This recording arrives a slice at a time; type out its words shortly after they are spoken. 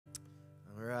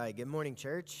right, good morning,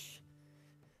 church.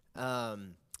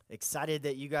 Excited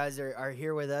that you guys are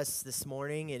here with us this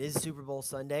morning. It is Super Bowl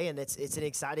Sunday, and it's an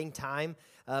exciting time.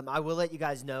 I will let you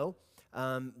guys know,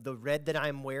 the red that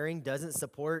I'm wearing doesn't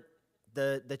support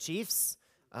the Chiefs.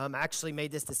 I actually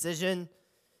made this decision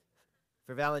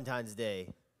for Valentine's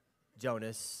Day.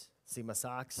 Jonas, see my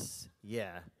socks?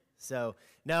 Yeah. So,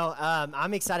 no,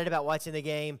 I'm excited about watching the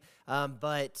game,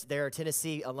 but there are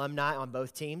Tennessee alumni on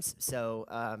both teams,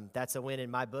 so that's a win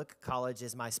in my book. College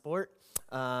is my sport.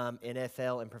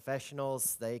 NFL and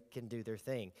professionals, they can do their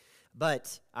thing.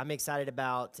 But I'm excited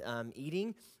about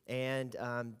eating and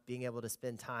being able to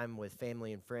spend time with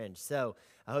family and friends. So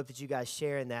I hope that you guys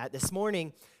share in that. This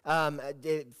morning,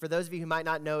 for those of you who might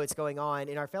not know what's going on,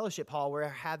 in our fellowship hall, we're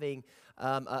having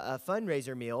a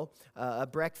fundraiser meal, a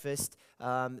breakfast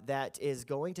that is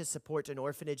going to support an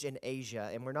orphanage in Asia.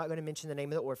 And we're not going to mention the name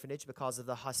of the orphanage because of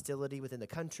the hostility within the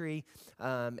country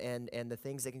and the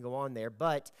things that can go on there.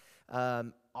 But I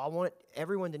want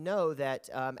everyone to know that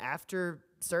after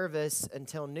service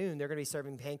until noon, they're going to be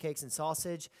serving pancakes and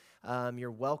sausage.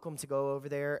 You're welcome to go over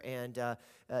there, and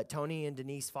Tony and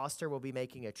Denise Foster will be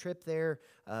making a trip there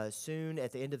soon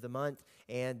at the end of the month.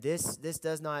 And this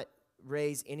does not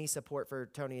raise any support for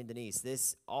Tony and Denise.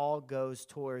 This all goes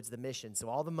towards the mission. So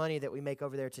all the money that we make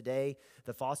over there today,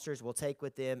 the Fosters will take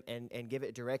with them and give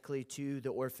it directly to the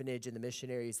orphanage and the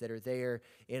missionaries that are there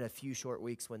in a few short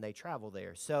weeks when they travel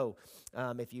there. So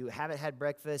if you haven't had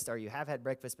breakfast, or you have had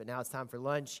breakfast but now it's time for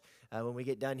lunch, when we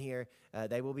get done here,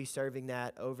 they will be serving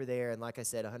that over there. And like I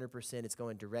said, 100% it's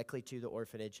going directly to the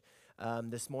orphanage.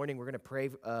 This morning we're going to pray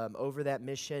over that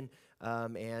mission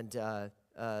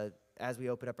as we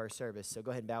open up our service. So go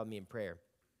ahead and bow with me in prayer.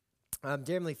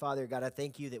 Dear Heavenly Father, God, I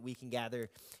thank you that we can gather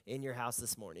in your house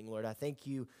this morning. Lord, I thank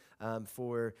you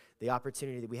for the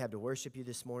opportunity that we have to worship you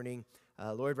this morning.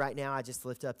 Lord, right now I just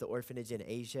lift up the orphanage in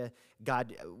Asia.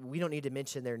 God, we don't need to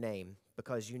mention their name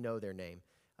because you know their name.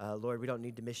 Lord, we don't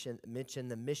need to mention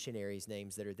the missionaries'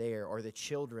 names that are there or the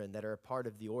children that are a part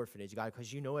of the orphanage, God,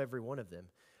 because you know every one of them.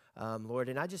 Lord,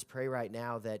 and I just pray right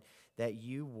now that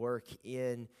you work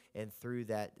in and through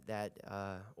that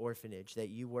orphanage, that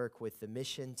you work with the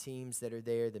mission teams that are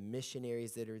there, the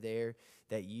missionaries that are there,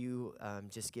 that you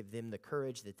just give them the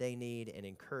courage that they need and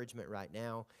encouragement right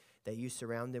now, that you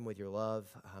surround them with your love,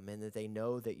 and that they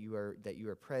know that you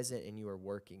are present and you are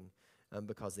working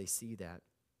because they see that.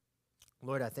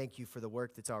 Lord, I thank you for the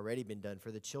work that's already been done, for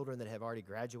the children that have already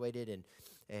graduated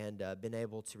and been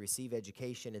able to receive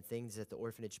education and things that the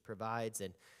orphanage provides.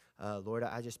 And Lord,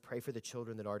 I just pray for the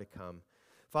children that are to come.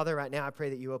 Father, right now I pray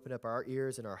that you open up our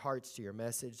ears and our hearts to your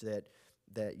message,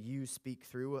 that you speak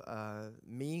through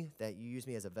me, that you use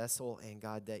me as a vessel, and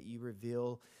God, that you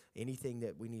reveal anything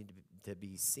that we need to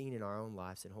be seen in our own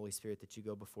lives. And Holy Spirit, that you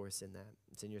go before us in that.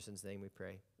 It's in your Son's name we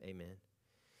pray. Amen.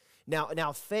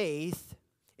 Now faith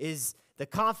is the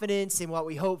confidence in what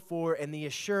we hope for and the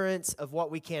assurance of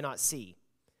what we cannot see.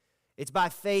 It's by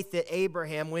faith that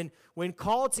Abraham, when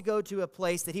called to go to a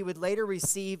place that he would later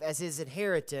receive as his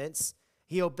inheritance,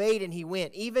 he obeyed and he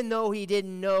went, even though he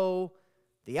didn't know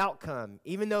the outcome,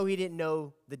 even though he didn't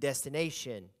know the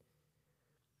destination.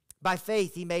 By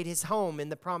faith, he made his home in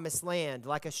the promised land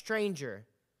like a stranger,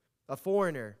 a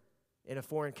foreigner in a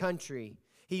foreign country.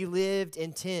 He lived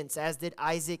in tents, as did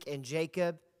Isaac and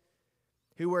Jacob,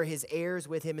 who were his heirs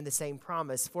with him in the same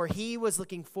promise. For he was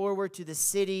looking forward to the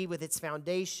city with its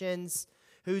foundations,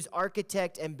 whose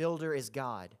architect and builder is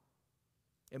God.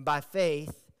 And by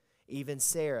faith, even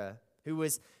Sarah, who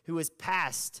was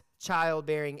past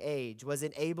childbearing age, was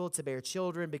enabled to bear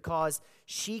children because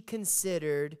she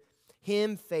considered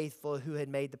him faithful who had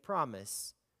made the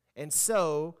promise. And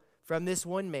so, from this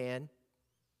one man,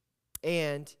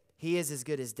 and he is as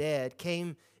good as dead,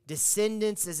 came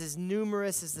descendants as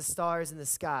numerous as the stars in the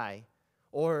sky,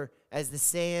 or as the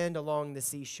sand along the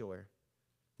seashore.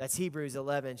 That's Hebrews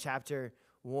 11, chapter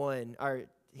 1, or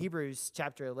Hebrews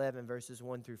chapter 11, verses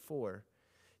 1 through 4.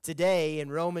 Today,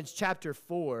 in Romans chapter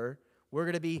 4, we're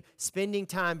going to be spending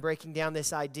time breaking down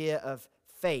this idea of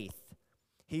faith.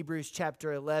 Hebrews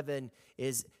chapter 11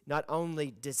 is not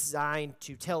only designed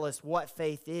to tell us what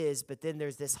faith is, but then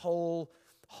there's this whole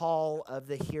hall of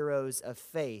the heroes of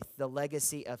faith. The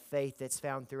legacy of faith that's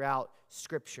found throughout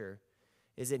Scripture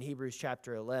is in Hebrews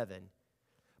chapter 11.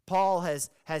 Paul has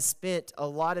spent a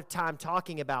lot of time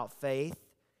talking about faith,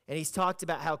 and he's talked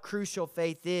about how crucial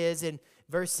faith is. In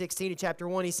verse 16 of chapter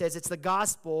 1, he says, it's the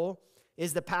gospel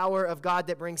is the power of God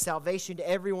that brings salvation to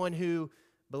everyone who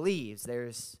believes.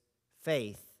 There's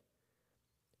faith.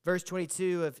 Verse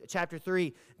 22 of chapter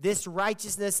 3, this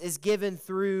righteousness is given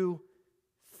through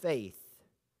faith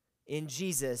in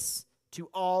Jesus to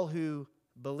all who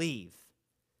believe.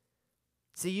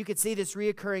 See, you could see this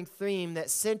reoccurring theme that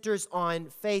centers on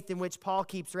faith, in which Paul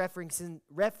keeps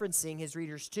referencing his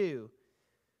readers to.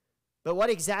 But what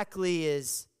exactly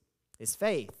is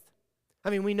faith? I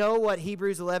mean, we know what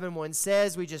Hebrews 11:1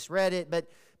 says. We just read it. But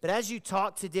as you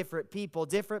talk to different people,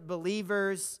 different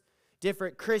believers,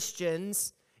 different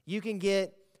Christians, you can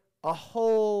get a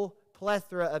whole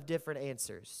plethora of different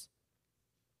answers.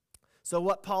 So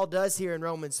what Paul does here in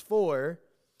Romans 4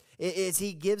 is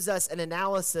he gives us an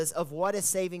analysis of what a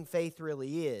saving faith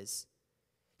really is.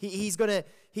 He's going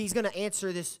to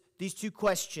answer these two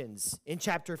questions in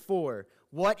chapter 4.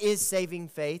 What is saving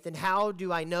faith, and how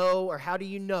do I know, or how do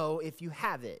you know if you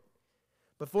have it?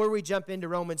 Before we jump into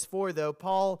Romans 4, though,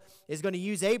 Paul is going to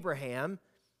use Abraham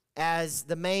as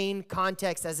the main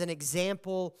context, as an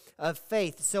example of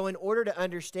faith. So in order to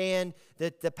understand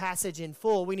the passage in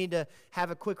full, we need to have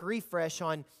a quick refresh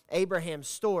on Abraham's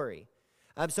story.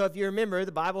 So if you remember,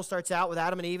 the Bible starts out with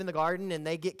Adam and Eve in the garden, and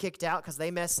they get kicked out because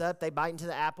they mess up. They bite into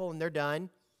the apple, and they're done.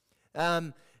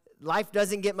 Life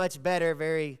doesn't get much better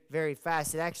very, very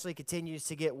fast. It actually continues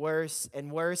to get worse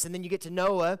and worse. And then you get to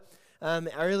Noah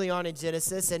early on in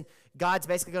Genesis, and God's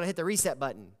basically going to hit the reset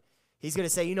button. He's going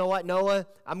to say, you know what, Noah,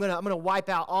 I'm going to wipe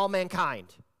out all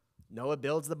mankind. Noah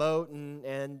builds the boat,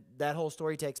 and that whole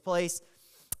story takes place.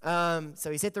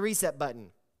 So he's hit the reset button.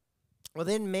 Well,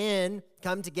 then men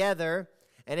come together,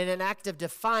 and in an act of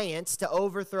defiance to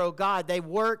overthrow God, they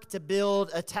work to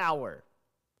build a tower.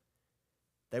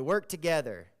 They work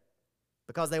together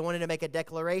because they wanted to make a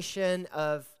declaration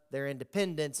of their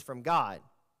independence from God.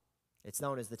 It's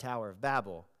known as the Tower of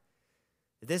Babel.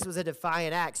 This was a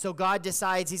defiant act. So God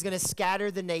decides he's going to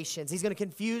scatter the nations. He's going to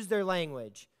confuse their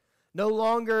language. No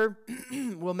longer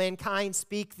will mankind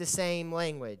speak the same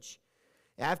language.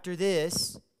 After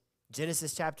this,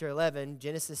 Genesis chapter 11,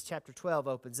 Genesis chapter 12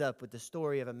 opens up with the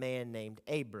story of a man named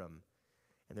Abram.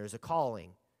 And there's a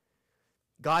calling.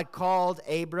 God called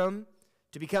Abram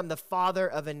to become the father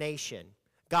of a nation.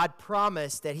 God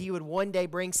promised that he would one day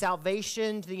bring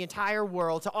salvation to the entire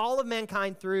world, to all of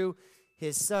mankind through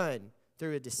his son,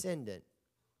 through a descendant.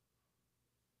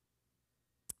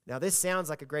 Now, this sounds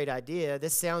like a great idea.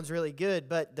 This sounds really good,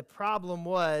 but the problem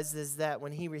is that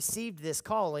when he received this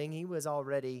calling, he was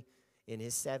already in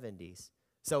his 70s.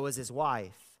 So was his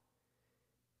wife.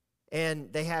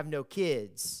 And they have no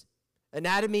kids.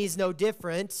 Anatomy is no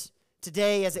different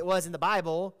today as it was in the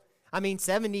Bible. I mean,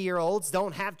 70-year-olds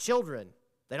don't have children.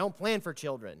 They don't plan for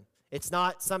children. It's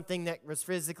not something that was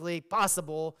physically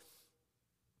possible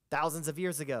thousands of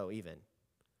years ago even.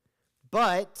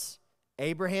 But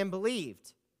Abraham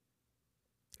believed,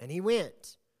 and he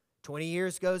went. 20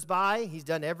 years goes by. He's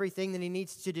done everything that he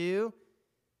needs to do.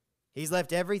 He's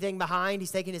left everything behind.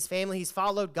 He's taken his family. He's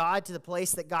followed God to the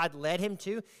place that God led him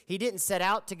to. He didn't set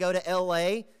out to go to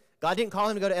L.A. God didn't call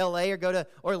him to go to L.A. or go to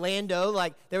Orlando.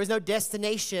 Like, there was no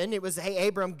destination. It was, hey,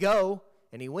 Abram, go.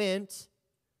 And he went.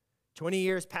 20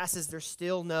 years passes. There's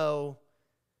still no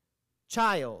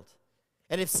child.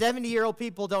 And if 70-year-old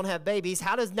people don't have babies,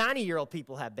 how does 90-year-old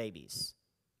people have babies?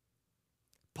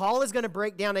 Paul is going to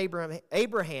break down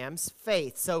Abraham's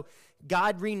faith. So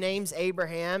God renames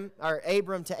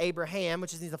Abram to Abraham,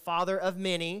 which is he's the father of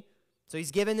many. So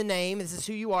he's given the name. This is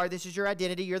who you are. This is your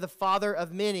identity. You're the father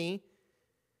of many.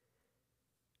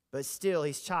 But still,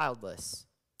 he's childless.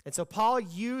 And so Paul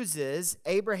uses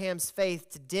Abraham's faith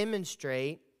to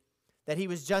demonstrate that he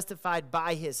was justified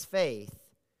by his faith.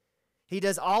 He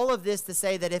does all of this to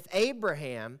say that if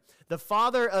Abraham, the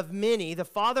father of many, the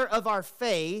father of our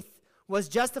faith, was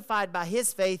justified by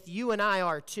his faith, you and I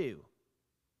are too.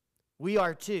 We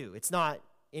are too. It's not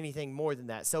anything more than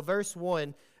that. So verse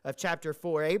 1 of chapter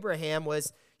 4, Abraham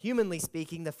was, humanly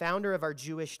speaking, the founder of our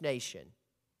Jewish nation.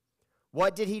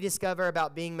 What did he discover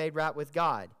about being made right with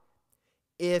God?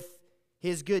 If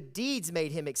his good deeds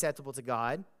made him acceptable to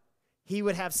God, he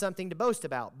would have something to boast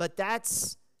about. But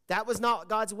that was not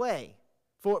God's way.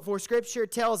 For Scripture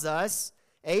tells us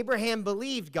Abraham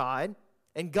believed God,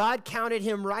 and God counted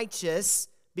him righteous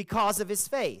because of his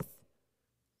faith.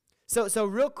 So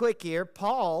real quick here,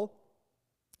 Paul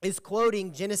is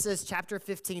quoting Genesis chapter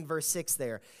 15, verse 6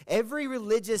 there. Every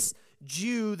religious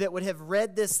Jew that would have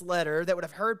read this letter, that would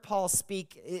have heard Paul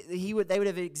speak, they would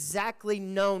have exactly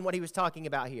known what he was talking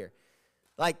about here.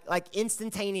 Like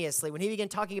instantaneously, when he began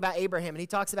talking about Abraham and he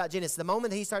talks about Genesis, the moment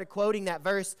that he started quoting that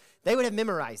verse, they would have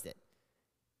memorized it.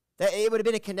 It would have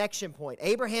been a connection point.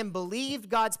 Abraham believed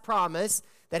God's promise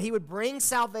that he would bring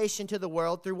salvation to the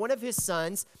world through one of his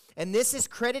sons, and this is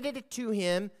credited to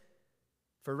him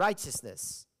for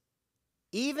righteousness.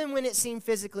 Even when it seemed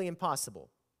physically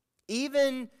impossible,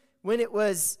 even when it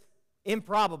was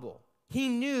improbable, He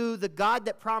knew the God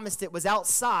that promised it was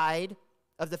outside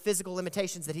of the physical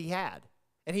limitations that he had.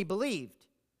 And he believed,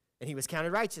 and he was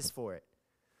counted righteous for it.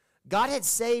 God had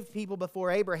saved people before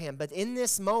Abraham, but in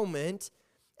this moment,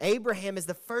 Abraham is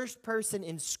the first person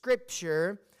in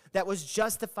Scripture that was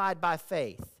justified by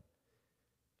faith.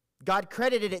 God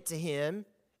credited it to him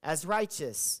as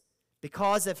righteous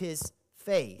because of his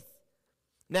faith.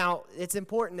 Now, it's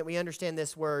important that we understand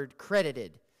this word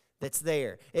credited that's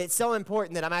there. It's so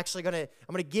important that I'm going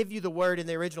to give you the word in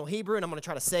the original Hebrew, and I'm going to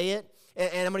try to say it,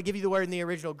 and I'm going to give you the word in the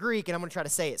original Greek, and I'm going to try to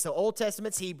say it. So Old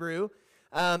Testament's Hebrew,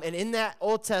 and in that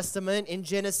Old Testament, in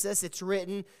Genesis, it's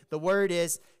written, the word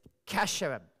is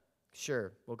kashem.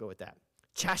 Sure, we'll go with that.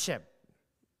 Chashem.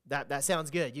 That sounds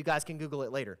good. You guys can Google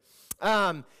it later.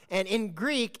 And in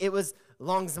Greek, it was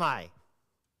longzmai.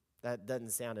 That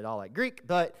doesn't sound at all like Greek,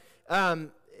 but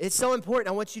it's so important.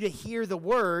 I want you to hear the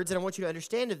words, and I want you to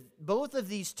understand that both of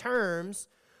these terms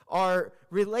are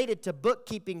related to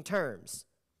bookkeeping terms.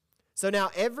 So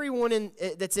now everyone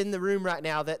that's in the room right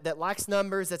now that likes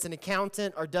numbers, that's an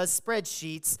accountant or does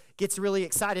spreadsheets, gets really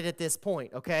excited at this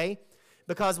point, okay?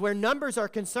 Because where numbers are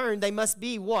concerned, they must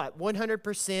be what?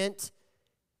 100%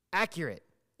 accurate,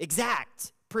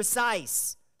 exact,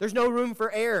 precise. There's no room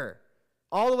for error.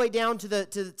 All the way down to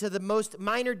the most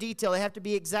minor detail, they have to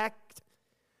be exact.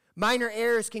 Minor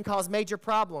errors can cause major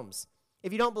problems.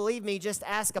 If you don't believe me, just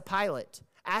ask a pilot,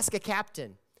 ask a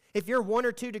captain. If you're 1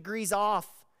 or 2 degrees off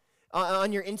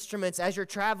on your instruments as you're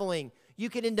traveling, you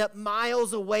could end up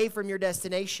miles away from your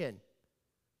destination.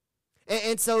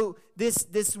 And so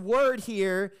this word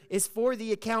here is for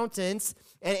the accountants,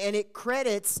 and it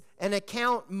credits an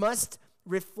account must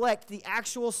reflect the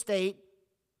actual state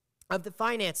of the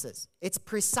finances. It's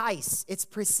precise, it's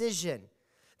precision.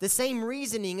 The same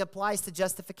reasoning applies to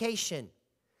justification.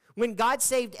 When God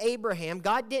saved Abraham,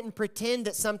 God didn't pretend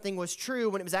that something was true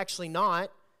when it was actually not.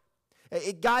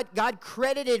 God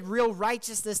credited real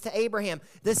righteousness to Abraham,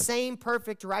 the same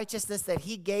perfect righteousness that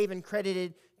he gave and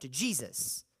credited to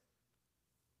Jesus.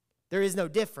 There is no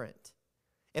different.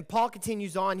 And Paul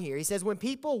continues on here. He says, when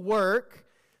people work,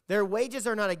 their wages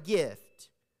are not a gift,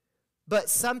 but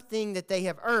something that they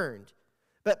have earned.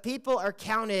 But people are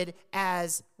counted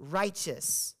as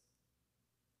righteous,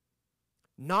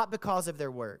 not because of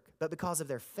their work, but because of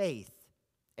their faith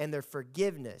and their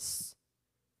forgiveness.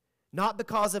 Not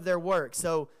because of their work.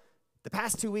 So the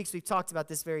past 2 weeks we've talked about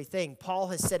this very thing. Paul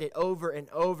has said it over and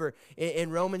over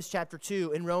in Romans chapter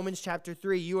 2, in Romans chapter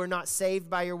 3. You are not saved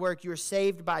by your work. You are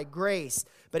saved by grace.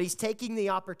 But he's taking the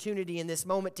opportunity in this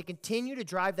moment to continue to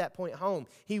drive that point home.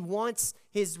 He wants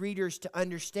his readers to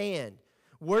understand.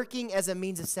 Working as a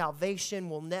means of salvation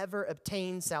will never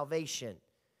obtain salvation.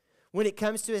 When it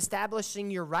comes to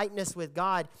establishing your rightness with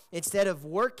God, instead of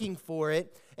working for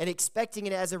it and expecting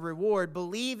it as a reward,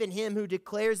 believe in him who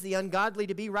declares the ungodly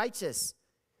to be righteous,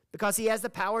 because he has the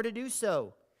power to do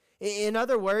so. In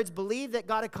other words, believe that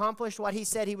God accomplished what he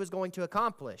said he was going to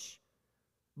accomplish.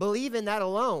 Believe in that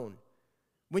alone.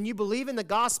 When you believe in the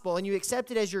gospel and you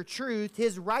accept it as your truth,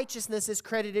 his righteousness is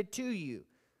credited to you.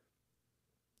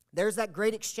 There's that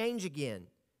great exchange again.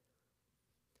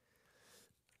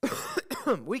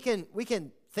 We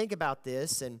can think about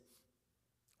this, and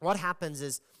what happens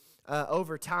is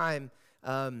over time,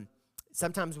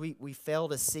 sometimes we fail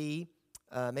to see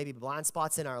maybe blind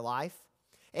spots in our life.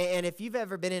 And if you've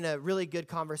ever been in a really good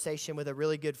conversation with a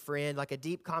really good friend, like a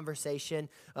deep conversation,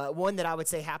 one that I would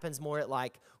say happens more at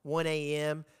like 1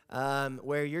 a.m.,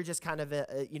 where you're just kind of,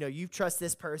 you trust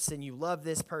this person, you love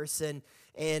this person,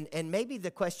 and maybe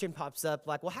the question pops up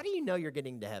like, well, how do you know you're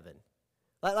getting to heaven?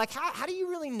 Like how do you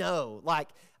really know? Like,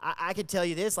 I could tell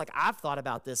you this, like, I've thought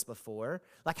about this before.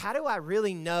 Like, how do I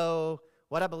really know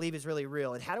what I believe is really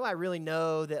real? And how do I really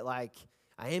know that, like,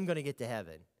 I am going to get to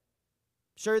heaven?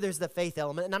 Sure, there's the faith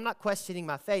element, and I'm not questioning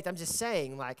my faith. I'm just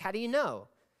saying, like, how do you know?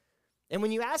 And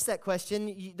when you ask that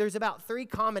question, there's about 3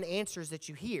 common answers that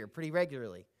you hear pretty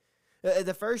regularly.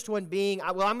 The first one being,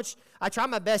 I try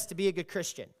my best to be a good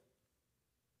Christian.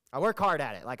 I work hard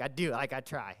at it, like I do, like I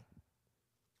try.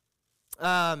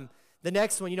 The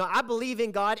next one, I believe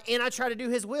in God and I try to do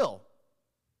his will.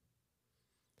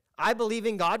 I believe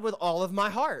in God with all of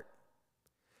my heart.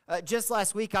 Just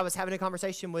last week, I was having a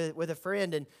conversation with a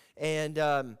friend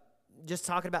and just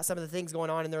talking about some of the things going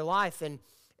on in their life, and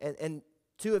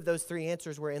 2 of those 3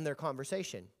 answers were in their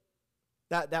conversation.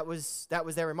 That was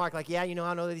their remark. Like, yeah, I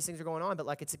know that these things are going on, but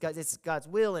like it's God's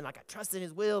will, and like I trust in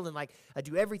his will, and like I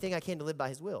do everything I can to live by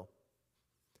his will.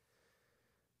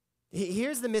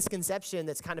 Here's the misconception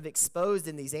that's kind of exposed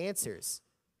in these answers.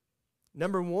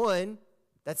 Number 1,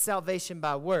 that's salvation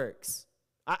by works.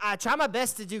 I try my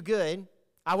best to do good.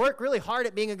 I work really hard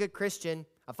at being a good Christian.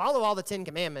 I follow all the 10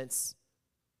 commandments.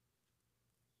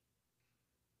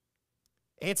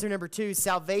 Answer number 2,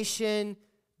 salvation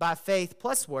by faith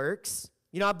plus works.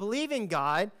 I believe in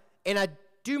God, and I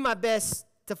do my best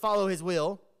to follow his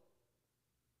will.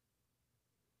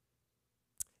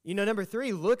 Number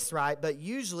 3 looks right, but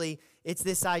usually it's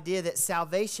this idea that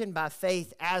salvation by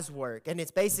faith as work. And it's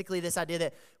basically this idea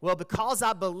that, well, because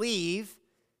I believe,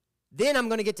 then I'm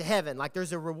going to get to heaven. Like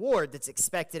there's a reward that's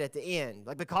expected at the end.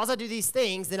 Like because I do these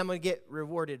things, then I'm going to get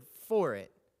rewarded for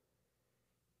it.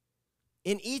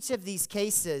 In each of these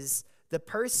cases, the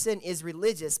person is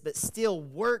religious but still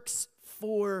works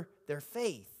for their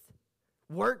faith,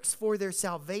 works for their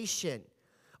salvation.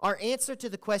 Our answer to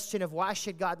the question of why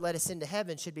should God let us into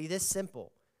heaven should be this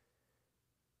simple.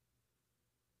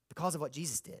 Because of what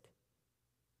Jesus did.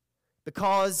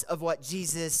 Because of what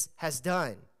Jesus has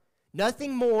done.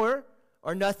 Nothing more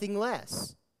or nothing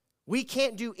less. We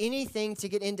can't do anything to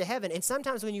get into heaven. And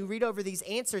sometimes when you read over these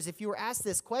answers, if you were asked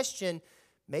this question,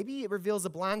 maybe it reveals a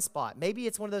blind spot. Maybe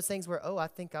it's one of those things where, I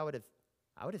think I would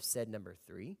have said number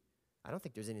 3. I don't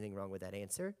think there's anything wrong with that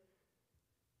answer.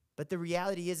 But the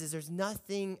reality is there's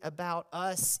nothing about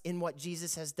us in what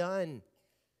Jesus has done.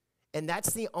 And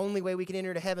that's the only way we can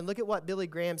enter to heaven. Look at what Billy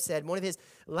Graham said. One of his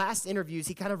last interviews,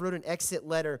 he kind of wrote an exit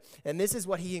letter. And this is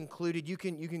what he included. You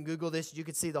can Google this. You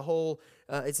can see the whole,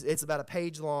 it's about a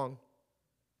page long.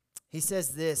 He says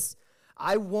this,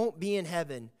 I won't be in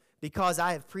heaven because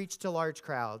I have preached to large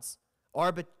crowds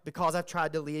or because I've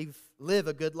tried to live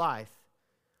a good life.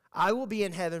 I will be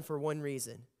in heaven for one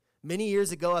reason. Many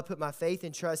years ago, I put my faith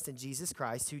and trust in Jesus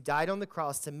Christ, who died on the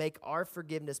cross to make our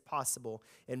forgiveness possible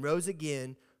and rose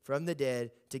again from the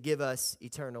dead to give us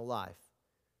eternal life.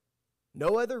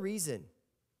 No other reason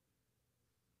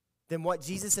than what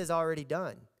Jesus has already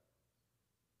done.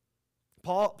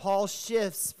 Paul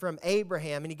shifts from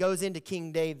Abraham and he goes into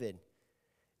King David.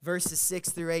 Verses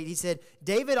 6 through 8, he said,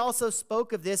 David also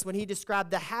spoke of this when he described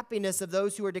the happiness of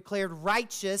those who are declared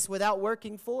righteous without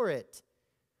working for it.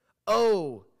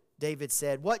 Oh, David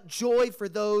said, what joy for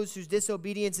those whose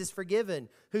disobedience is forgiven,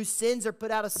 whose sins are put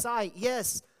out of sight.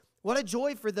 Yes, what a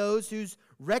joy for those whose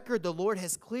record the Lord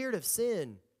has cleared of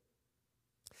sin.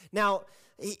 Now,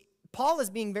 Paul is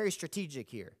being very strategic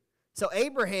here. So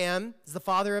Abraham is the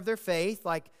father of their faith.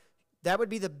 Like, that would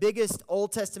be the biggest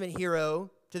Old Testament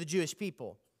hero to the Jewish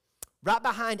people. Right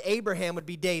behind Abraham would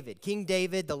be David, King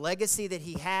David, the legacy that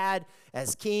he had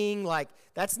as king. Like,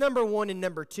 that's number 1 and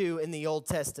number 2 in the Old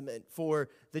Testament for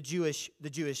the Jewish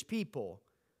people.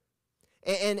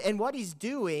 And what he's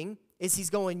doing is he's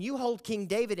going, you hold King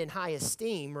David in high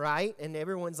esteem, right? And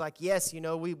everyone's like, yes,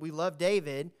 we love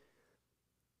David.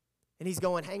 And he's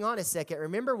going, hang on a second.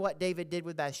 Remember what David did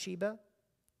with Bathsheba?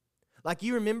 Like,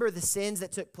 you remember the sins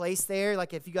that took place there?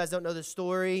 Like, if you guys don't know the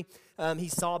story, he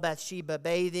saw Bathsheba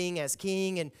bathing as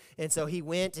king, and so he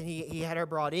went and he had her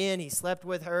brought in. He slept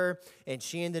with her, and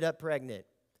she ended up pregnant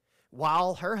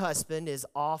while her husband is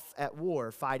off at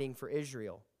war fighting for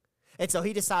Israel. And so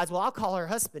he decides, well, I'll call her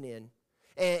husband in.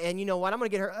 And you know what? I'm going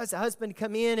to get her husband to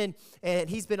come in, and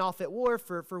he's been off at war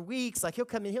for weeks. Like, he'll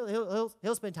come in,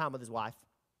 he'll spend time with his wife.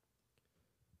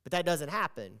 But that doesn't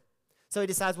happen. So he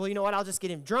decides, well, you know what? I'll just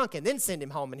get him drunk and then send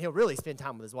him home, and he'll really spend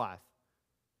time with his wife.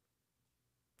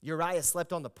 Uriah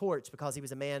slept on the porch because he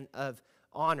was a man of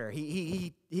honor.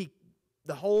 The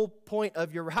whole point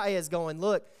of Uriah is going,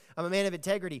 look, I'm a man of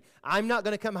integrity. I'm not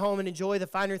going to come home and enjoy the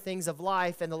finer things of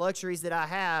life and the luxuries that I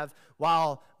have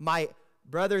while my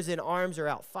brothers in arms are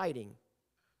out fighting.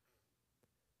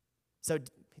 So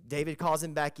David calls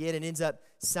him back in and ends up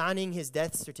signing his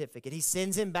death certificate. He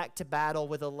sends him back to battle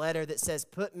with a letter that says,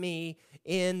 put me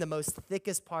in the most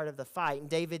thickest part of the fight. And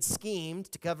David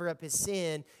schemed to cover up his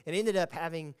sin and ended up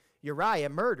having Uriah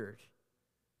murdered.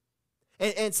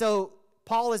 And so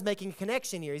Paul is making a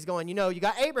connection here. He's going, you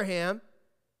got Abraham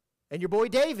and your boy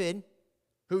David,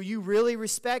 who you really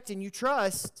respect and you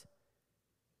trust.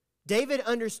 David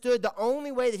understood the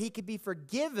only way that he could be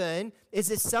forgiven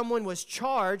is if someone was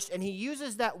charged, and he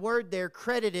uses that word there,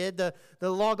 credited, the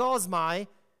logosmai.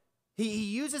 He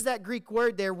uses that Greek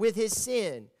word there with his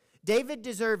sin. David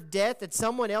deserved death, and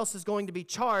someone else is going to be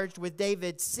charged with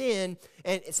David's sin,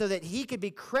 and so that he could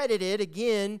be credited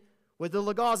again with the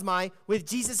logosmai, with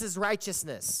Jesus'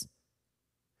 righteousness.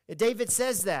 And David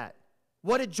says that.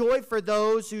 What a joy for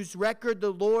those whose record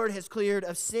the Lord has cleared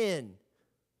of sin.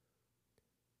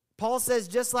 Paul says,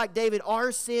 just like David,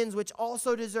 our sins, which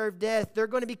also deserve death, they're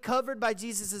going to be covered by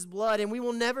Jesus' blood, and we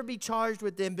will never be charged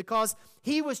with them because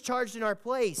he was charged in our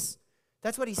place.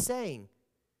 That's what he's saying.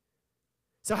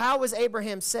 So how was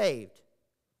Abraham saved?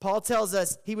 Paul tells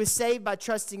us he was saved by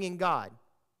trusting in God.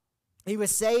 He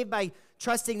was saved by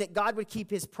trusting that God would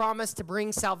keep his promise to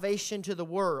bring salvation to the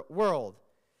world.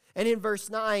 And in verse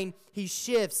 9, he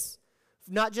shifts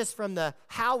not just from the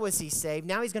how was he saved,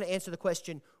 now he's going to answer the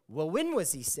question, well, when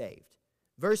was he saved?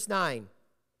 Verse 9,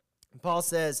 Paul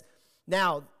says,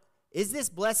 now, is this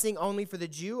blessing only for the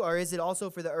Jew, or is it also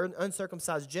for the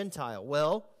uncircumcised Gentile?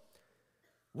 Well,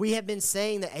 we have been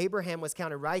saying that Abraham was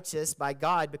counted righteous by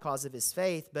God because of his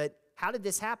faith, but how did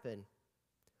this happen?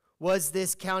 Was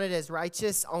this counted as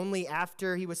righteous only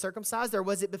after he was circumcised, or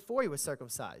was it before he was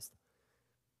circumcised?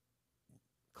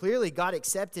 Clearly, God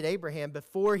accepted Abraham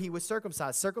before he was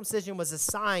circumcised. Circumcision was a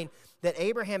sign that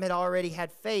Abraham had already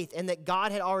had faith and that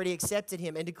God had already accepted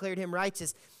him and declared him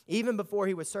righteous even before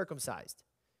he was circumcised.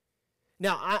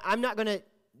 Now, I'm not going to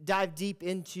dive deep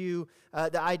into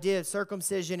the idea of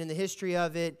circumcision and the history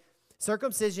of it.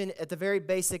 Circumcision at the very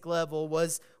basic level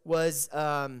was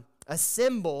a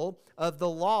symbol of the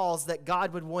laws that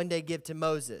God would one day give to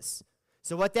Moses.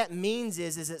 So what that means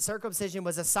is that circumcision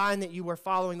was a sign that you were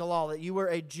following the law, that you were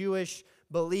a Jewish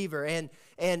believer.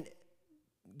 And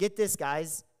get this,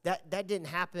 guys, that didn't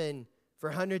happen for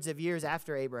hundreds of years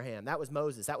after Abraham. That was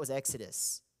Moses. That was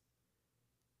Exodus.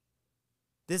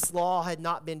 This law had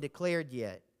not been declared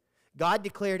yet. God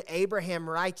declared Abraham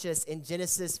righteous in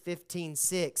Genesis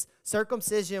 15:6.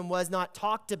 Circumcision was not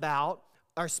talked about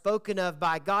or spoken of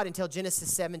by God until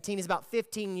Genesis 17. It's about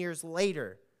 15 years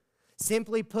later.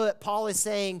 Simply put, Paul is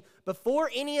saying,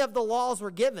 before any of the laws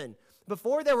were given,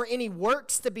 before there were any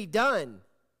works to be done,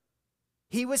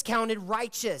 he was counted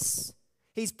righteous.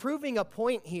 He's proving a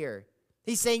point here.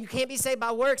 He's saying you can't be saved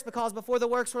by works because before the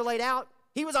works were laid out,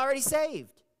 he was already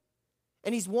saved.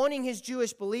 And he's wanting his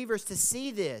Jewish believers to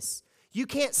see this. You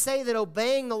can't say that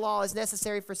obeying the law is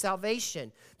necessary for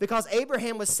salvation because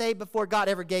Abraham was saved before God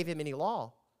ever gave him any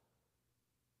law.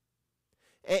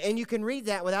 And you can read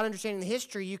that without understanding the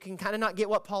history. You can kind of not get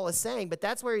what Paul is saying, but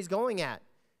that's where he's going at.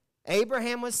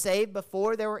 Abraham was saved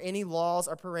before there were any laws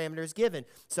or parameters given.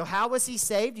 So how was he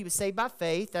saved? He was saved by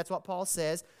faith. That's what Paul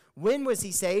says. When was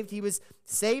he saved? He was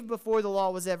saved before the law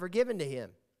was ever given to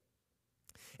him.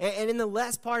 And in the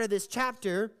last part of this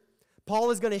chapter,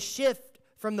 Paul is going to shift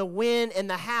from the when and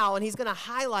the how, and he's going to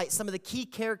highlight some of the key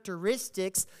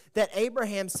characteristics that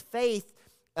Abraham's faith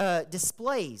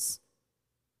displays.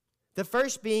 The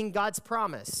first being God's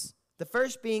promise. The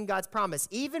first being God's promise.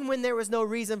 Even when there was no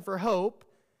reason for hope,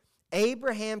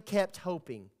 Abraham kept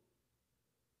hoping,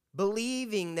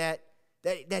 believing that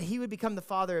he would become the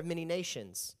father of many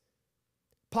nations.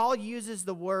 Paul uses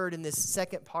the word in this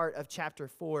second part of chapter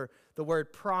 4, the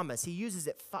word promise. He uses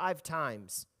it 5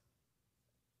 times.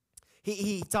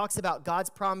 He talks about God's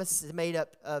promise is made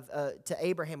up of to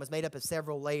Abraham was made up of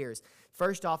several layers.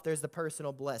 First off, there's the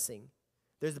personal blessing.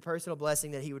 There's the personal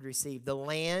blessing that he would receive. The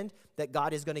land that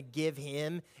God is going to give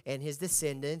him and his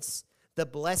descendants. The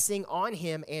blessing on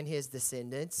him and his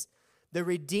descendants. The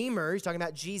Redeemer, he's talking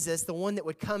about Jesus, the one that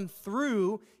would come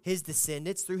through his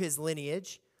descendants, through his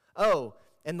lineage. Oh,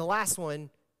 and the last one,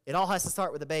 it all has to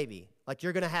start with a baby. Like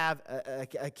you're going to have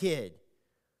a kid.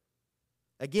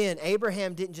 Again,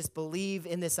 Abraham didn't just believe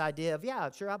in this idea of, yeah,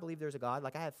 sure, I believe there's a God.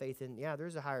 Like I have faith in, yeah,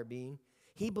 there's a higher being.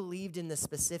 He believed in the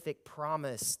specific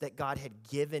promise that God had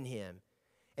given him,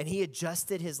 and he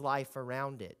adjusted his life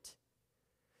around it.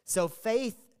 So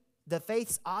the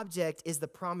faith's object is the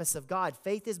promise of God.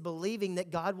 Faith is believing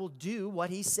that God will do what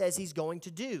he says he's going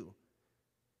to do,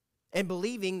 and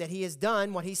believing that he has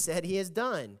done what he said he has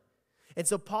done. And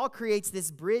so Paul creates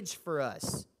this bridge for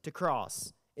us to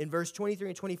cross. In verse 23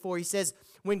 and 24, he says,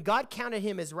 when God counted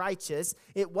him as righteous,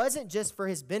 it wasn't just for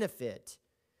his benefit.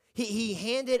 He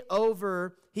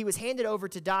was handed over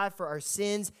to die for our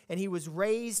sins, and he was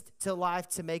raised to life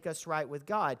to make us right with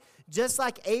God. Just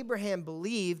like Abraham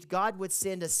believed God would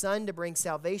send a son to bring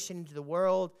salvation into the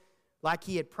world like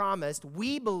he had promised,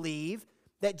 we believe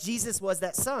that Jesus was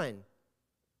that son.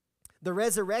 The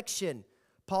resurrection,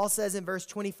 Paul says in verse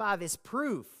 25, is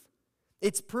proof.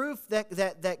 It's proof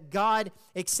that God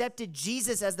accepted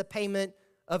Jesus as the payment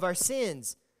of our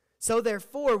sins. So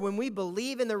therefore, when we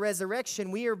believe in the resurrection,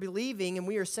 we are believing and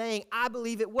we are saying, I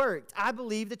believe it worked. I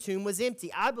believe the tomb was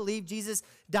empty. I believe Jesus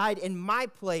died in my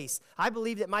place. I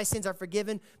believe that my sins are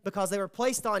forgiven because they were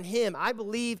placed on him. I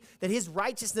believe that his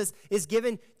righteousness is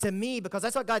given to me because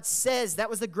that's what God says. That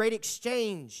was the great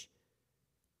exchange.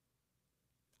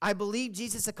 I believe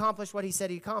Jesus accomplished what he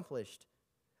said he accomplished.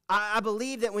 I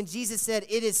believe that when Jesus said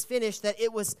it is finished, that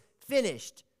it was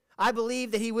finished. I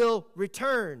believe that he will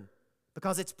return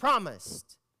because it's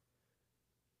promised.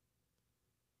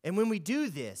 And when we do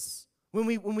this, when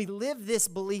we live this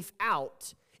belief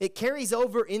out, It carries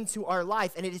over into our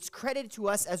life, and it is credited to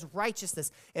us as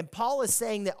righteousness. And Paul is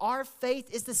saying that our faith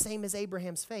is the same as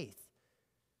Abraham's faith.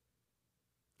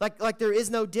 Like there is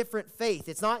no different faith.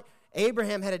 It's not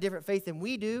Abraham had a different faith than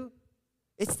we do.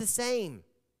 It's the same.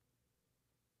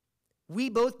 We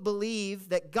both believe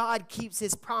that God keeps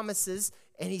his promises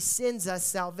and he sends us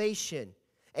salvation.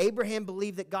 Abraham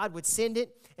believed that God would send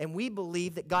it, and we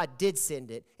believe that God did send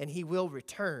it, and he will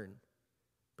return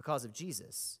because of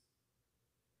Jesus.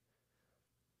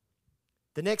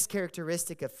 The next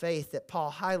characteristic of faith that Paul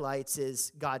highlights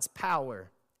is God's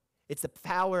power. It's the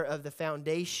power of the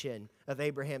foundation of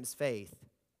Abraham's faith.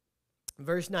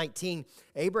 Verse 19,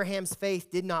 Abraham's faith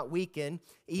did not weaken,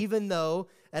 even though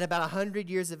at about 100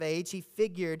 years of age, he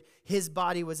figured his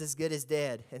body was as good as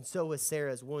dead, and so was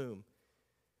Sarah's womb.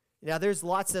 Now, there's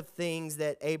lots of things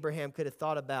that Abraham could have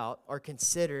thought about or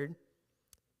considered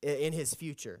in his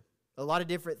future. A lot of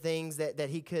different things that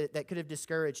could have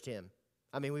discouraged him.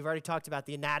 I mean, we've already talked about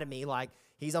the anatomy, like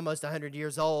he's almost 100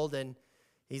 years old, and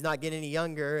he's not getting any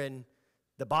younger, and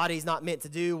the body's not meant to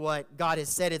do what God has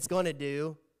said it's going to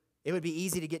do. It would be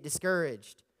easy to get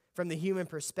discouraged. From the human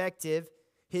perspective,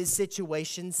 his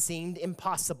situation seemed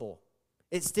impossible.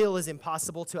 It still is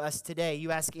impossible to us today.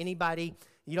 You ask anybody,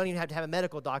 you don't even have to have a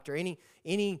medical doctor.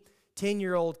 Any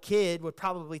 10-year-old kid would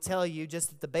probably tell you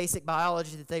just the basic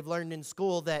biology that they've learned in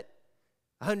school that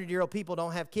 100-year-old people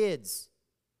don't have kids.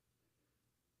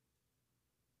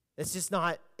 It's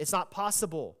not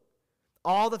possible.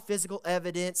 All the physical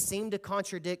evidence seemed to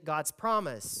contradict God's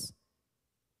promise.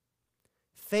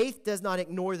 Faith does not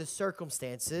ignore the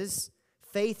circumstances.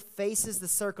 Faith faces the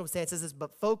circumstances,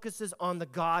 but focuses on the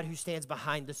God who stands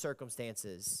behind the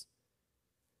circumstances.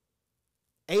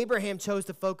 Abraham chose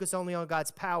to focus only on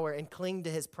God's power and cling to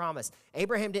his promise.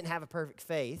 Abraham didn't have a perfect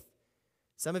faith.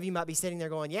 Some of you might be sitting there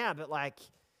going, yeah, but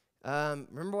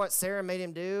remember what Sarah made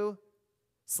him do?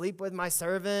 Sleep with my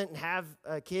servant and have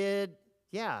a kid?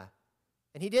 Yeah.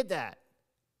 And he did that.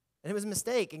 And it was a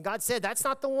mistake. And God said, that's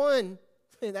not the one.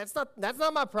 That's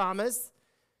not my promise.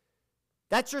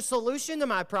 That's your solution to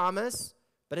my promise,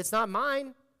 but it's not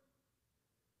mine.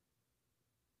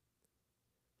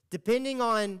 Depending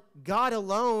on God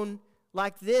alone,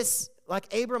 like this,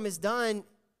 like Abram has done,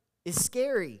 is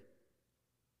scary.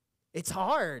 It's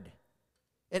hard.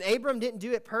 And Abram didn't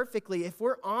do it perfectly. If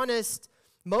we're honest,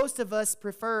 most of us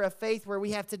prefer a faith where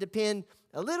we have to depend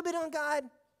a little bit on God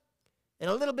and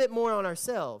a little bit more on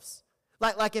ourselves.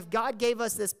 Like if God gave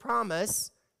us this promise,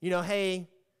 hey,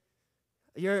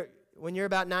 when you're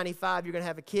about 95, you're going to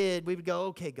have a kid, we would go,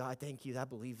 okay, God, thank you. I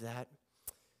believe that.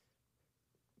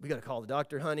 We got to call the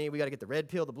doctor, honey. We got to get the red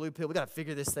pill, the blue pill. We got to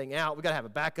figure this thing out. We got to have a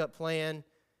backup plan.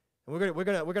 And we're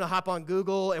going to hop on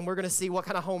Google, and we're going to see what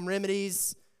kind of home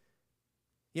remedies,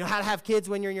 how to have kids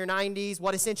when you're in your 90s,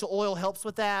 what essential oil helps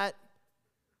with that.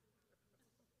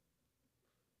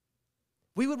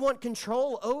 We would want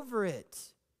control over it.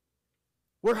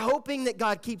 We're hoping that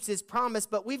God keeps his promise,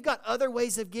 but we've got other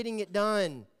ways of getting it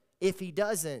done if he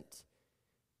doesn't.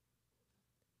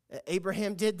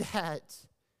 Abraham did that.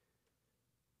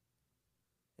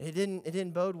 It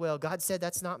didn't bode well. God said,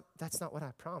 that's not what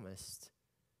I promised.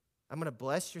 I'm going to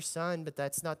bless your son, but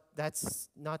that's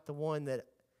not the one that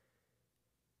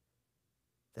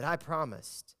I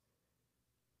promised.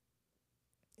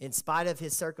 In spite of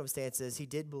his circumstances, he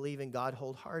did believe in God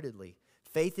wholeheartedly.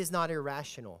 Faith is not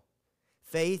irrational.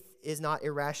 Faith is not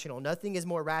irrational. Nothing is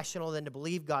more rational than to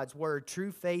believe God's word.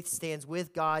 True faith stands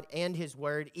with God and his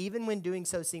word, even when doing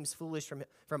so seems foolish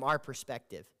from our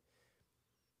perspective.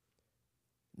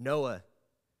 Noah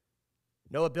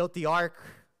built the ark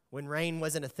when rain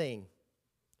wasn't a thing.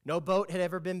 No boat had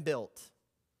ever been built.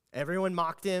 Everyone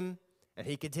mocked him, and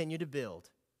he continued to build.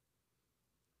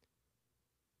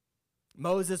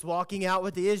 Moses walking out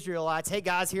with the Israelites, hey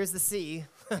guys, here's the sea.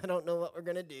 I don't know what we're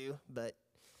going to do, but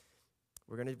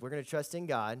we're going to trust in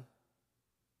God.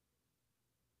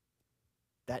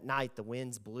 That night, the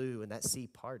winds blew and that sea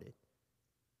parted.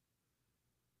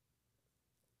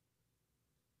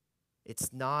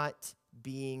 It's not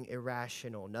being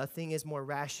irrational. Nothing is more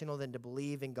rational than to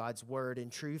believe in God's word,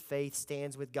 and true faith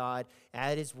stands with God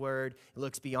at his word,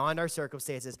 looks beyond our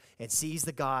circumstances, and sees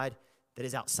the God that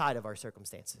is outside of our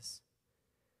circumstances.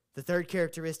 The third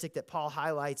characteristic that Paul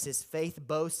highlights is faith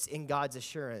boasts in God's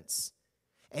assurance.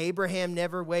 Abraham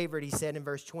never wavered, he said in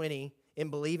verse 20, in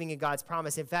believing in God's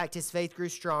promise. In fact, his faith grew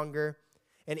stronger,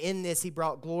 and in this he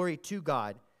brought glory to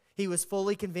God. He was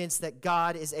fully convinced that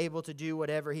God is able to do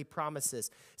whatever he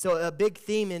promises. So a big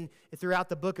theme throughout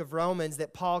the book of Romans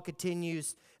that Paul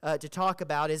continues to talk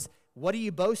about is, what do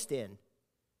you boast in?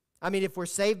 I mean, if we're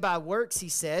saved by works, he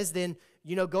says, then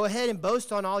go ahead and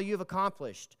boast on all you've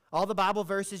accomplished, all the Bible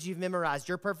verses you've memorized,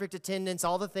 your perfect attendance,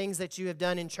 all the things that you have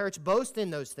done in church. Boast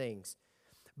in those things.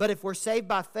 But if we're saved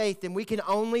by faith, then we can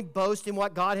only boast in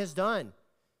what God has done.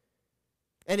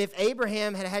 And if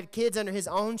Abraham had had kids under his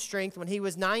own strength when he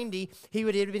was 90, it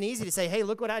would have been easy to say, hey,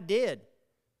 look what I did.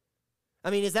 I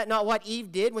mean, is that not what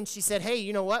Eve did when she said, hey,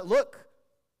 you know what? Look,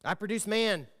 I produced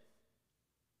man.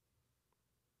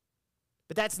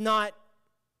 But that's not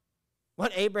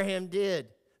what Abraham did.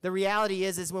 The reality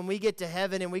is when we get to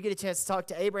heaven and we get a chance to talk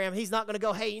to Abraham, he's not going to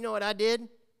go, hey, you know what I did?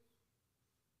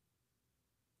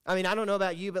 I mean, I don't know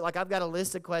about you, but I've got a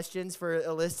list of questions for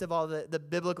a list of all the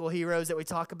biblical heroes that we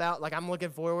talk about. I'm looking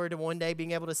forward to one day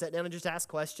being able to sit down and just ask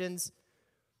questions.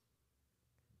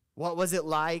 What was it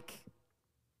like?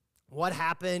 What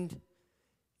happened?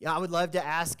 Yeah, I would love to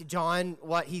ask John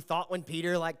what he thought when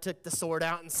Peter took the sword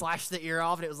out and slashed the ear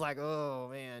off, and it was oh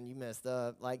man, you messed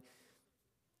up.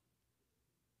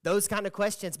 Those kind of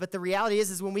questions. But the reality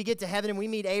is when we get to heaven and we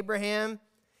meet Abraham,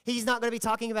 he's not going to be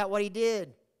talking about what he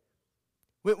did.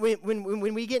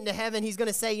 When we get into heaven, he's going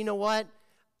to say, you know what?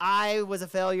 I was a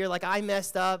failure. I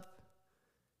messed up.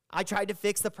 I tried to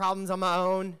fix the problems on my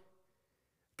own.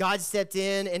 God stepped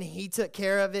in, and he took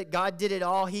care of it. God did it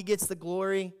all. He gets the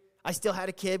glory. I still had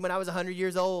a kid when I was 100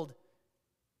 years old.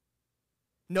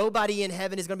 Nobody in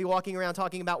heaven is going to be walking around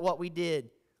talking about what we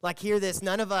did. Hear this.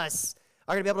 None of us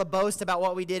are going to be able to boast about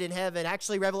what we did in heaven.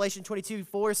 Actually, Revelation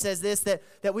 22:4 says this,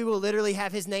 that we will literally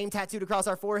have his name tattooed across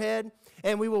our forehead,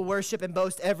 and we will worship and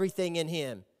boast everything in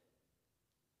him.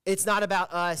 It's not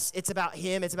about us. It's about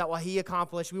him. It's about what he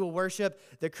accomplished. We will worship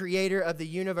the creator of the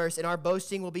universe, and our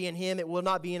boasting will be in him. It will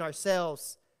not be in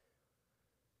ourselves.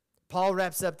 Paul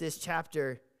wraps up this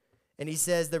chapter, and he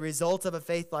says the result of a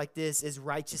faith like this is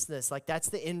righteousness. That's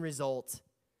the end result.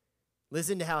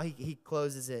 Listen to how he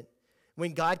closes it.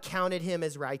 When God counted him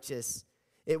as righteous,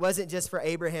 it wasn't just for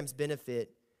Abraham's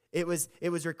benefit. It was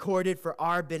recorded for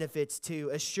our benefits too,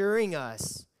 assuring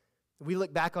us. We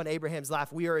look back on Abraham's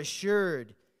life, we are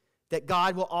assured that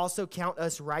God will also count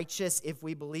us righteous if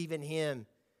we believe in him.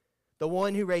 The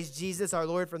one who raised Jesus, our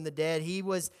Lord, from the dead, he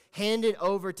was handed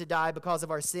over to die because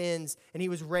of our sins, and he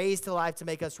was raised to life to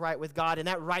make us right with God. And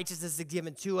that righteousness is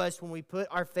given to us when we put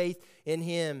our faith in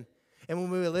him and when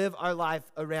we live our life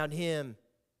around him.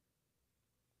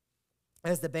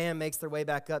 As the band makes their way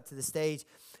back up to the stage,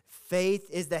 faith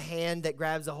is the hand that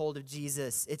grabs a hold of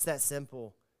Jesus. It's that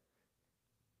simple.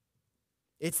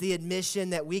 It's the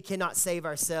admission that we cannot save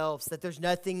ourselves, that there's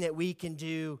nothing that we can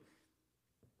do,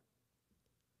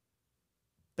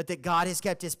 but that God has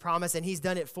kept his promise and he's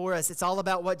done it for us. It's all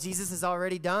about what Jesus has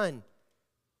already done.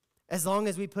 As long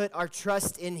as we put our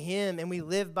trust in him and we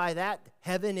live by that,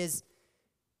 heaven is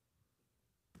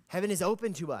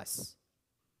open to us.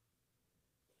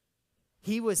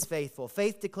 He was faithful.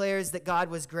 Faith declares that God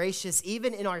was gracious.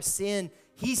 Even in our sin,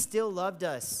 he still loved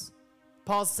us.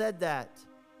 Paul said that.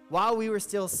 While we were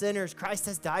still sinners, Christ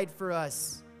has died for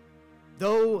us.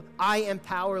 Though I am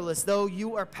powerless, though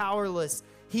you are powerless,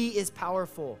 he is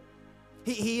powerful.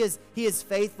 He is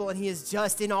faithful and he is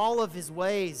just in all of his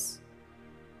ways.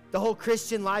 The whole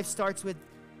Christian life starts with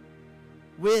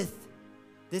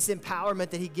this empowerment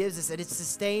that he gives us, and it's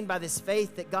sustained by this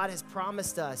faith that God has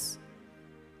promised us.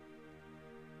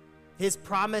 His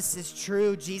promise is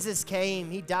true. Jesus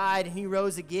came, he died, and he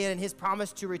rose again, and his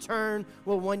promise to return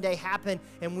will one day happen,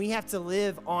 and we have to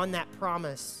live on that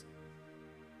promise.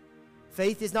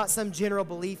 Faith is not some general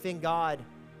belief in God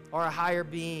or a higher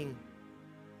being.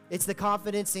 It's the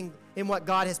confidence in what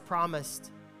God has promised,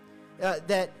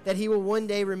 that he will one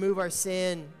day remove our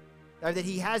sin, or that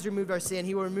he has removed our sin.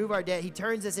 He will remove our debt. He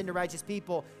turns us into righteous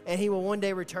people, and he will one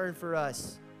day return for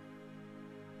us.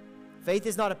 Faith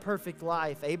is not a perfect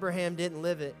life. Abraham didn't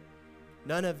live it.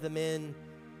 None of the men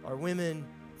or women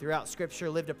throughout Scripture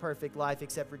lived a perfect life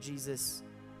except for Jesus.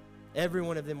 Every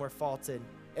one of them were faulted.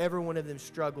 Every one of them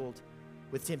struggled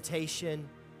with temptation,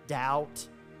 doubt,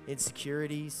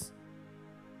 insecurities,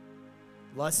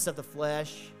 lusts of the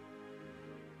flesh.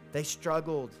 They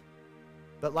struggled.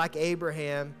 But like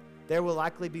Abraham, there will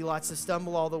likely be lots of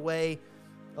stumble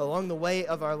along the way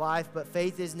of our life, but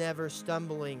faith is never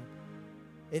stumbling.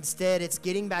 Instead, it's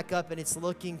getting back up and it's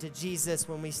looking to Jesus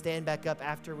when we stand back up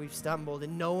after we've stumbled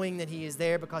and knowing that he is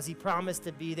there because he promised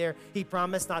to be there. He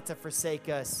promised not to forsake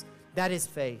us. That is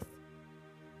faith.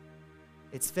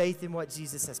 It's faith in what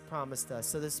Jesus has promised us.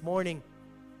 So this morning,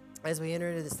 as we enter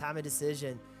into this time of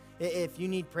decision, if you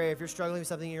need prayer, if you're struggling with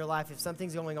something in your life, if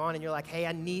something's going on and you're like, hey,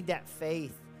 I need that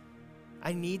faith.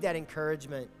 I need that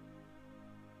encouragement.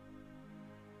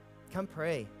 Come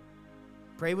pray.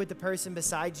 Pray with the person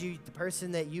beside you, the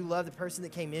person that you love, the person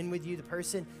that came in with you, the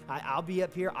person, I'll be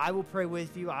up here. I will pray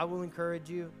with you. I will encourage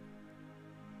you.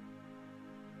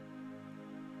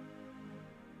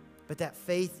 But that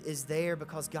faith is there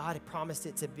because God had promised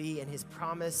it to be, and his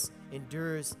promise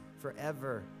endures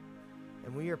forever.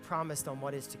 And we are promised on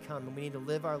what is to come, and we need to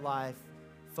live our life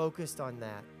focused on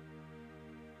that.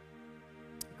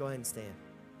 Go ahead and stand.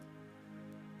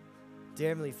 Dear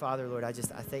Heavenly Father, Lord, I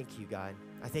thank you, God.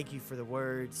 I thank you for the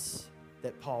words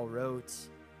that Paul wrote.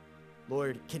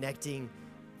 Lord, connecting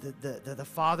the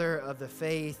father of the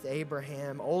faith,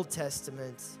 Abraham, Old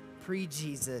Testament,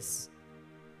 pre-Jesus,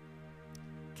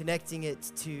 connecting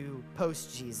it to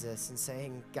post-Jesus and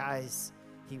saying, guys,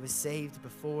 he was saved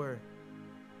before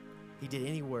he did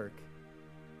any work.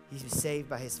 He was saved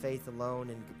by his faith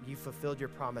alone, and you fulfilled your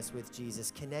promise with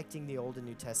Jesus, connecting the Old and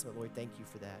New Testament. Lord, thank you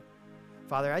for that.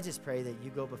 Father, I just pray that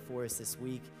you go before us this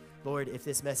week. Lord, if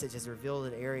this message has revealed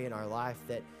an area in our life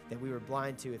that we were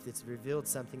blind to, if it's revealed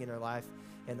something in our life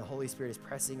and the Holy Spirit is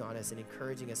pressing on us and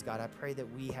encouraging us, God, I pray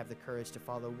that we have the courage to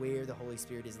follow where the Holy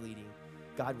Spirit is leading.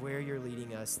 God, where you're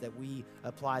leading us, that we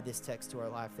apply this text to our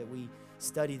life, that we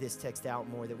study this text out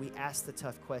more, that we ask the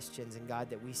tough questions, and God,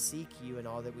 that we seek you in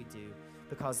all that we do.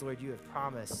 Because, Lord, you have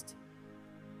promised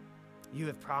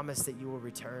that you will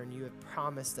return. You have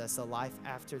promised us a life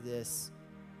after this.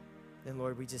 And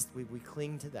Lord, we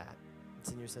cling to that.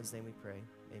 It's in your Son's name we pray.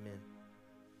 Amen.